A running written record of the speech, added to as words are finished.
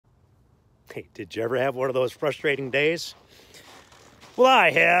Hey, did you ever have one of those frustrating days? Well,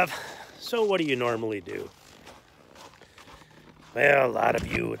 I have. So what do you normally do? Well, a lot of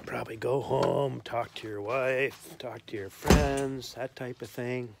you would probably go home, talk to your wife, talk to your friends, that type of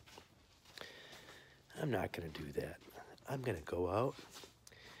thing. I'm not going to do that. I'm going to go out.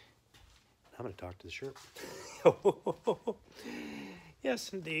 I'm going to talk to the Sherp.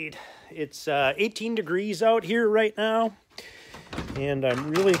 Yes, indeed. It's 18 degrees out here right now, and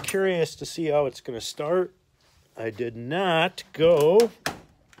I'm really curious to see how it's going to start. I did not go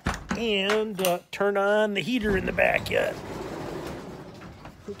and turn on the heater in the back yet.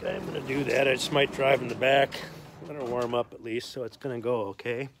 I think I'm going to do that. I just might drive in the back. Let it warm up at least, so it's going to go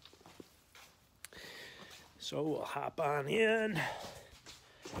okay. So we'll hop on in.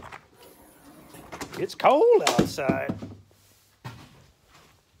 It's cold outside.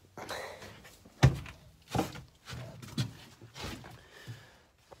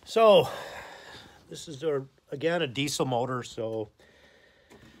 So this is, again, a diesel motor, so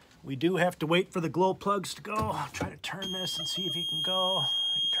we do have to wait for the glow plugs to go. I'll try to turn this and see if he can go.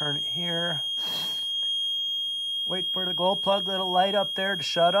 You turn it here. Wait for the glow plug little light up there to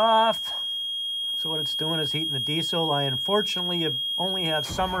shut off. So what it's doing is heating the diesel. I unfortunately only have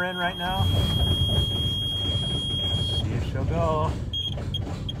summer in right now. Let's see if she'll go.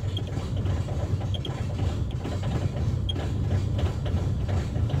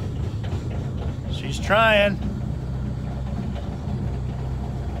 She's trying.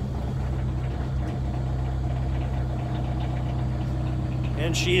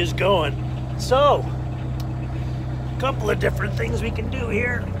 And she is going. So, a couple of different things we can do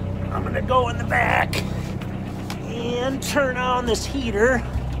here. I'm gonna go in the back and turn on this heater.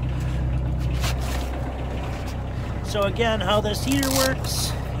 So again, how this heater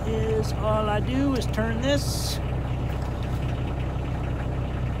works is all I do is turn this.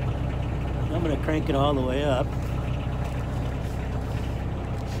 I'm gonna crank it all the way up.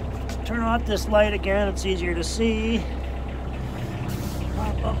 Turn off this light again, it's easier to see.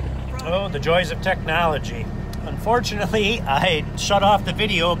 Oh, the joys of technology. Unfortunately, I shut off the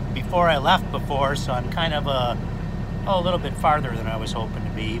video before I left before, so I'm kind of a little bit farther than I was hoping to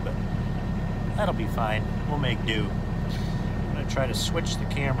be, but that'll be fine. We'll make do. I'm gonna try to switch the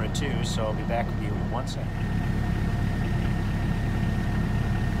camera too, so I'll be back with you in 1 second.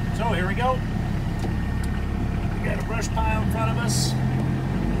 So here we go. We got a brush pile in front of us.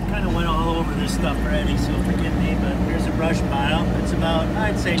 Kind of went all over this stuff already, so forgive me, but here's a brush pile. It's about,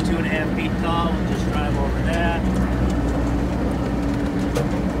 I'd say, 2.5 feet tall. We'll just drive over that.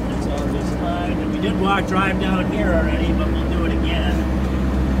 That's all just fine. And we did drive down here already, but we'll do it again.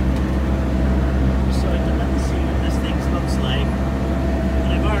 So I can see what this thing looks like.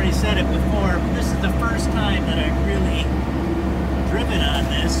 And I've already said it before, but this is the first time that I've really driven on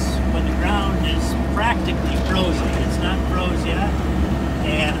this when the ground is practically frozen. It's not froze yet.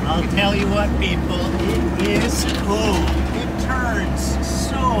 And I'll tell you what, people, it is cool. It turns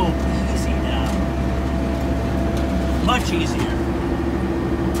so easy now. Much easier.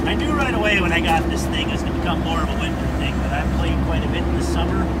 I knew right away when I got this thing it was going to become more of a winter thing, but I've played quite a bit in the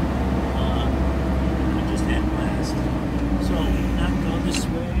summer. I just had blast. So, not go this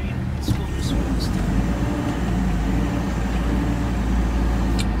way. Let's go this way this time.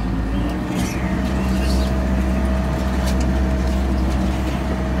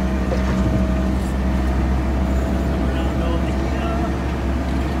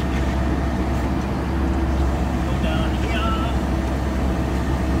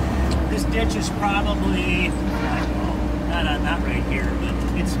 Ditch is probably, not right here, but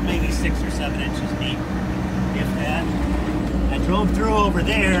it's maybe 6 or 7 inches deep, if that. I drove through over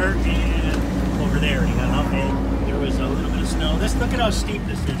there, and over there, okay, there was a little bit of snow. Look at how steep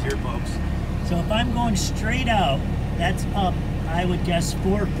this is here, folks. So if I'm going straight out, that's up, I would guess,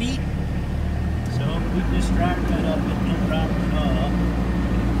 4 feet. So we just drive right up with no problem at all.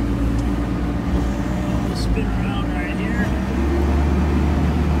 We'll spin around right here.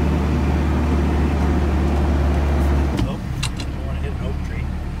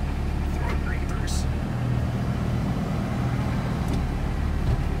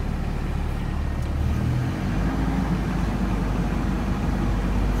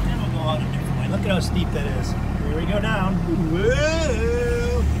 Look at how steep that is. Here we go down.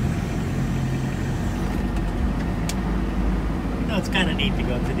 Whoa! You know, it's kind of neat to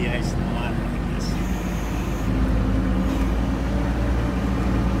go through the ice and the water like this.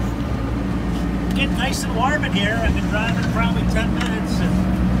 It's getting nice and warm in here. I've been driving probably 10 minutes and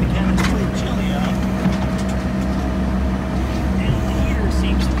again, it's really chilly out. And the heater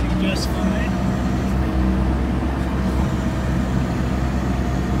seems to be just fine.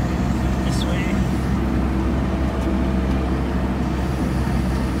 This way.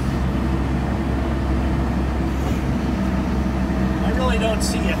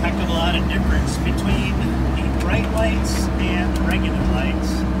 lot of difference between the bright lights and the regular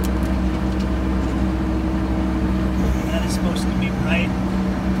lights. That is supposed to be bright.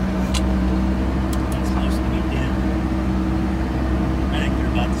 That's supposed to be dim. I think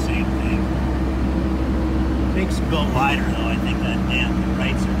they're about the same thing. Makes them go wider though. I think that the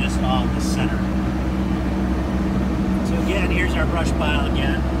brights are just all in the center. So again, here's our brush pile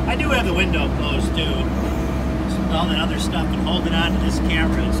again. I do have the window closed too. All that other stuff and holding on to this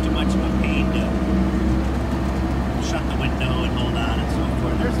camera, it's too much of a pain to shut the window and hold on and so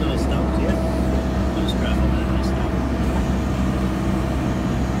forth. There's little stuff too. Those gravel and stuff.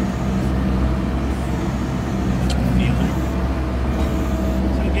 Feel it.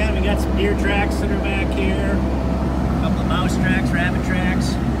 So again, we got some deer tracks that are back here. A couple of mouse tracks, rabbit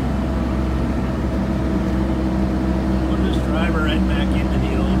tracks. Put this driver right back into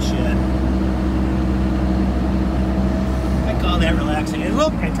the old shed. All that relaxing. And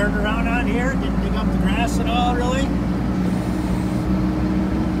look, I turned around on here, didn't dig up the grass at all, really.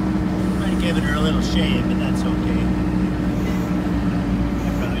 Might have given her a little shave, but that's okay.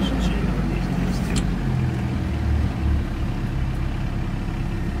 I probably should shave her these days too.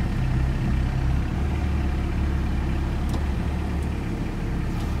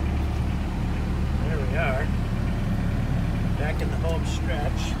 There we are. Back in the home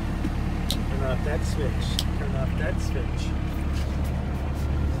stretch. Turn off that switch. Turn off that switch.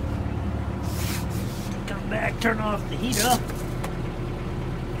 Come back, turn off the heater. I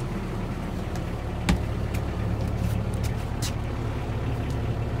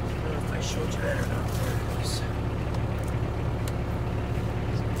don't know if I showed you that or not. There it is.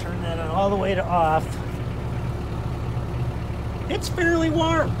 So turn that on all the way to off. It's fairly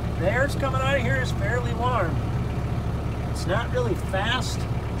warm. The air's coming out of here is fairly warm. It's not really fast.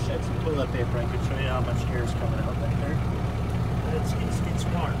 Shed some toilet paper. I can show you how much air is coming out right there. But it's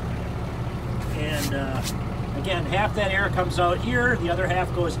warm. And again, half that air comes out here, the other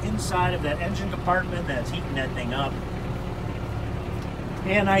half goes inside of that engine compartment that's heating that thing up.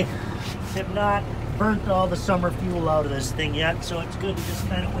 And I have not burnt all the summer fuel out of this thing yet, so it's good to just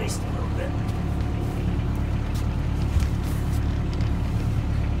kind of waste a little bit.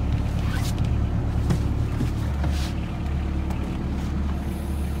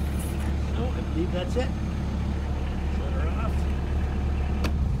 So I believe that's it. Shut her off.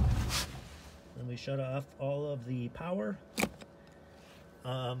 We shut off all of the power,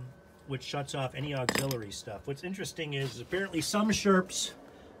 which shuts off any auxiliary stuff. What's interesting is apparently some Sherps,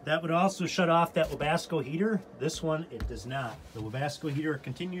 that would also shut off that Webasto heater. This one, it does not. The Webasto heater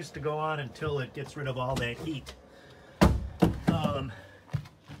continues to go on until it gets rid of all that heat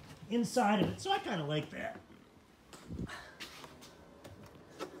inside of it. So I kind of like that.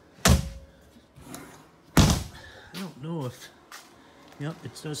 I don't know if... Yep,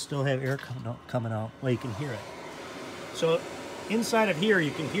 it does still have air coming out. Well, you can hear it. So inside of here, you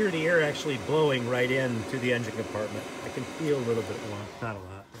can hear the air actually blowing right into the engine compartment. I can feel a little bit more, not a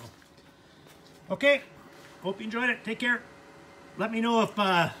lot. Though. Okay, hope you enjoyed it. Take care. Let me know if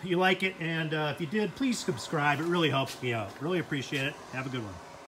you like it, and if you did, please subscribe. It really helps me out. Really appreciate it. Have a good one.